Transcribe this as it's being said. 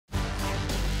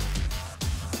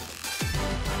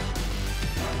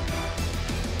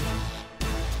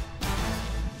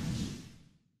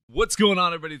What's going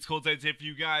on, everybody? It's Cold Tides here for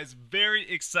you guys.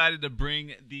 Very excited to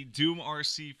bring the DooM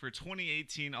RC for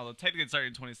 2018, although technically it started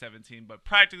in 2017, but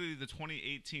practically the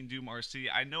 2018 DooM RC.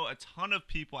 I know a ton of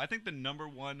people. I think the number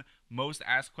one most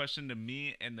asked question to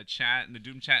me and the chat and the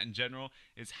DooM chat in general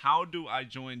is, how do I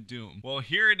join DooM? Well,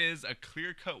 here it is, a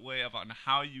clear-cut way on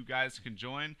how you guys can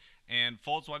join. And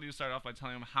Foltz, why don't you start off by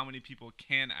telling them how many people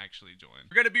can actually join?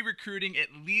 We're going to be recruiting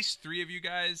at least 3 of you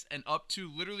guys and up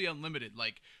to literally unlimited.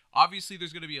 Like, obviously,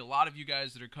 there's going to be a lot of you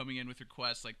guys that are coming in with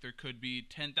requests. Like, there could be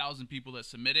 10,000 people that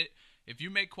submit it. If you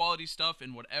make quality stuff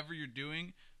in whatever you're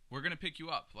doing, we're going to pick you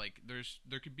up. Like,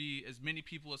 there could be as many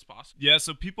people as possible. Yeah,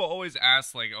 so people always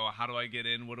ask, like, oh, how do I get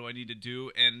in? What do I need to do?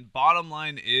 And bottom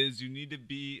line is, you need to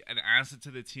be an asset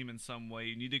to the team in some way.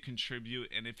 You need to contribute.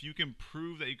 And if you can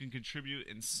prove that you can contribute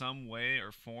in some way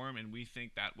or form, and we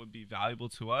think that would be valuable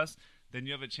to us, then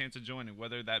you have a chance of joining,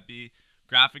 whether that be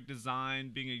graphic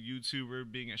design, being a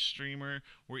YouTuber, being a streamer.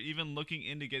 We're even looking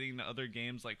into getting into other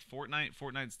games like Fortnite.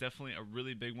 Fortnite's definitely a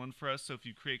really big one for us. So if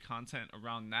you create content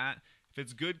around that, if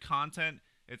it's good content,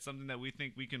 it's something that we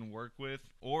think we can work with,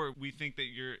 or we think that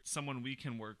you're someone we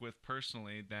can work with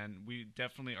personally, then we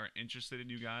definitely are interested in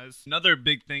you guys. Another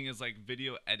big thing is like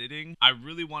video editing. I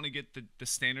really want to get the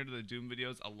standard of the DooM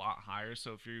videos a lot higher.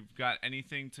 So if you've got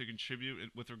anything to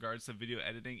contribute with regards to video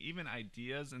editing, even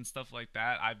ideas and stuff like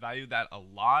that, I value that a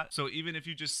lot. So even if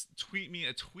you just tweet me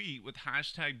a tweet with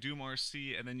hashtag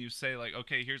DoomRC and then you say like,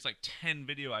 okay, here's like 10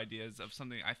 video ideas of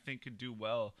something I think could do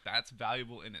well, that's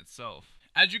valuable in itself.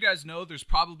 As you guys know, there's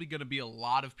probably going to be a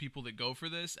lot of people that go for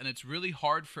this, and it's really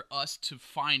hard for us to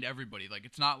find everybody. Like,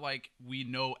 it's not like we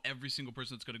know every single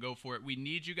person that's going to go for it. We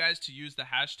need you guys to use the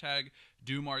hashtag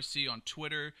DoomRC on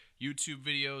Twitter, YouTube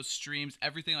videos, streams,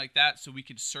 everything like that, so we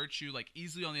can search you like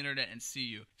easily on the internet and see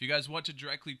you. If you guys want to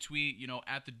directly tweet, you know,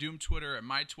 at the DooM Twitter, at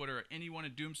my Twitter, or anyone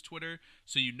at DooM's Twitter,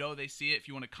 so you know they see it. If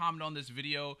you want to comment on this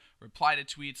video, reply to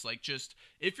tweets, like, just,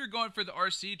 if you're going for the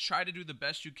RC, try to do the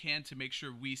best you can to make sure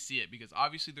we see it, because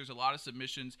obviously there's a lot of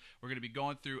submissions we're going to be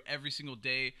going through every single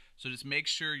day, so just make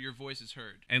sure your voice is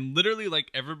heard. And literally,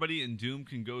 like, everybody in DooM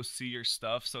can go see your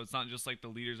stuff, so it's not just like the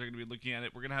leaders are going to be looking at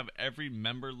it. We're going to have every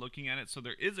member looking at it, so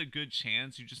there is a good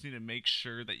chance. You just need to make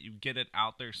sure that you get it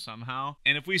out there somehow.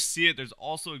 And if we see it, there's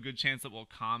also a good chance that we'll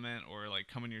comment or like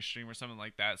come in your stream or something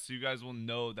like that, so you guys will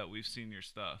know that we've seen your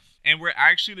stuff. And we're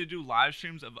actually going to do live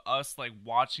streams of us like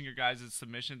watching your guys'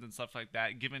 submissions and stuff like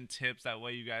that, giving tips. That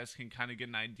way you guys can kind of get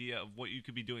an idea of what you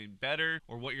could be doing better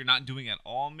or what you're not doing at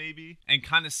all maybe, and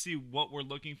kind of see what we're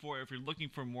looking for if you're looking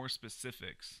for more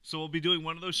specifics. So we'll be doing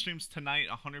one of those streams tonight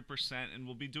 100%, and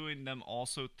we'll be doing them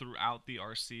also throughout the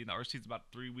RC. The RC is about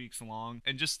 3 weeks long,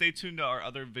 and just stay tuned to our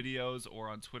other videos or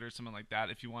on Twitter, something like that,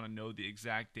 if you want to know the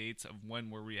exact dates of when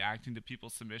we're reacting to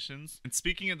people's submissions. And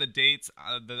speaking of the dates,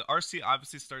 the RC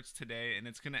obviously starts today, and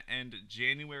it's going to end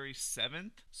January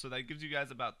 7th, so that gives you guys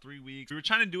about 3 weeks. We were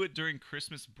trying to do it during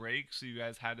Christmas break, so you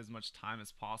guys had as much time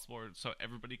as possible, so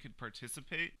everybody could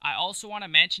participate. I also want to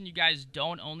mention, you guys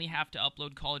don't only have to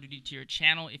upload Call of Duty to your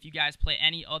channel. If you guys play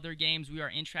any other games, we are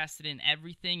interested in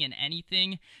everything and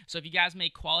anything. So if you guys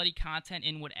make quality content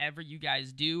in whatever you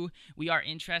guys do, we are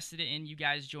interested in you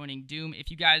guys joining DooM.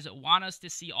 If you guys want us to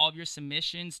see all of your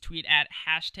submissions, tweet at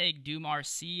hashtag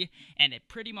DoomRC, and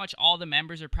pretty much all the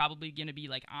members are probably going to be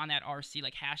like on that RC,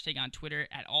 like hashtag on Twitter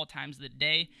at all times of the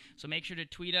day. So make sure to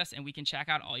tweet us and we can check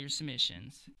out all your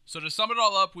submissions. So to sum it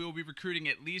all up, we will be recruiting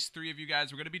at least 3 of you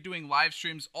guys. We're going to be doing live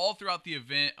streams all throughout the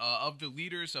event of the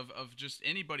leaders, of just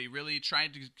anybody really,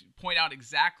 trying to point out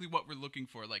exactly what we're looking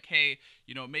for. Like, hey,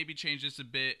 you know, maybe change this a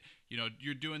bit. You know,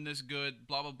 you're doing this good,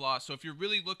 blah, blah, blah. So if you're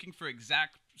really looking for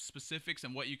exact specifics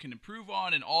and what you can improve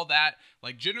on and all that,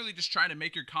 like generally just trying to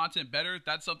make your content better,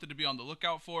 that's something to be on the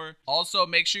lookout for. Also,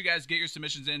 make sure you guys get your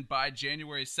submissions in by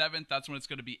January 7th. That's when it's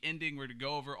going to be ending. We're going to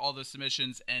go over all the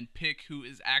submissions and pick who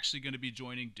is actually going to be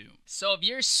joining DooM. So if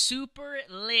you're super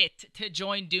lit to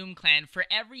join DooM Clan, for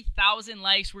every 1,000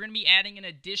 likes, we're going to be adding an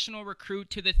additional recruit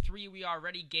to the 3 we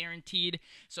already guaranteed.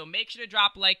 So make sure to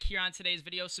drop a like here on today's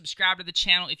video. Subscribe to the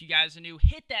channel if you guys are new.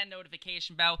 Hit that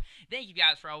notification bell. Thank you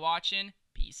guys for watching.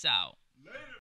 Peace out. Later.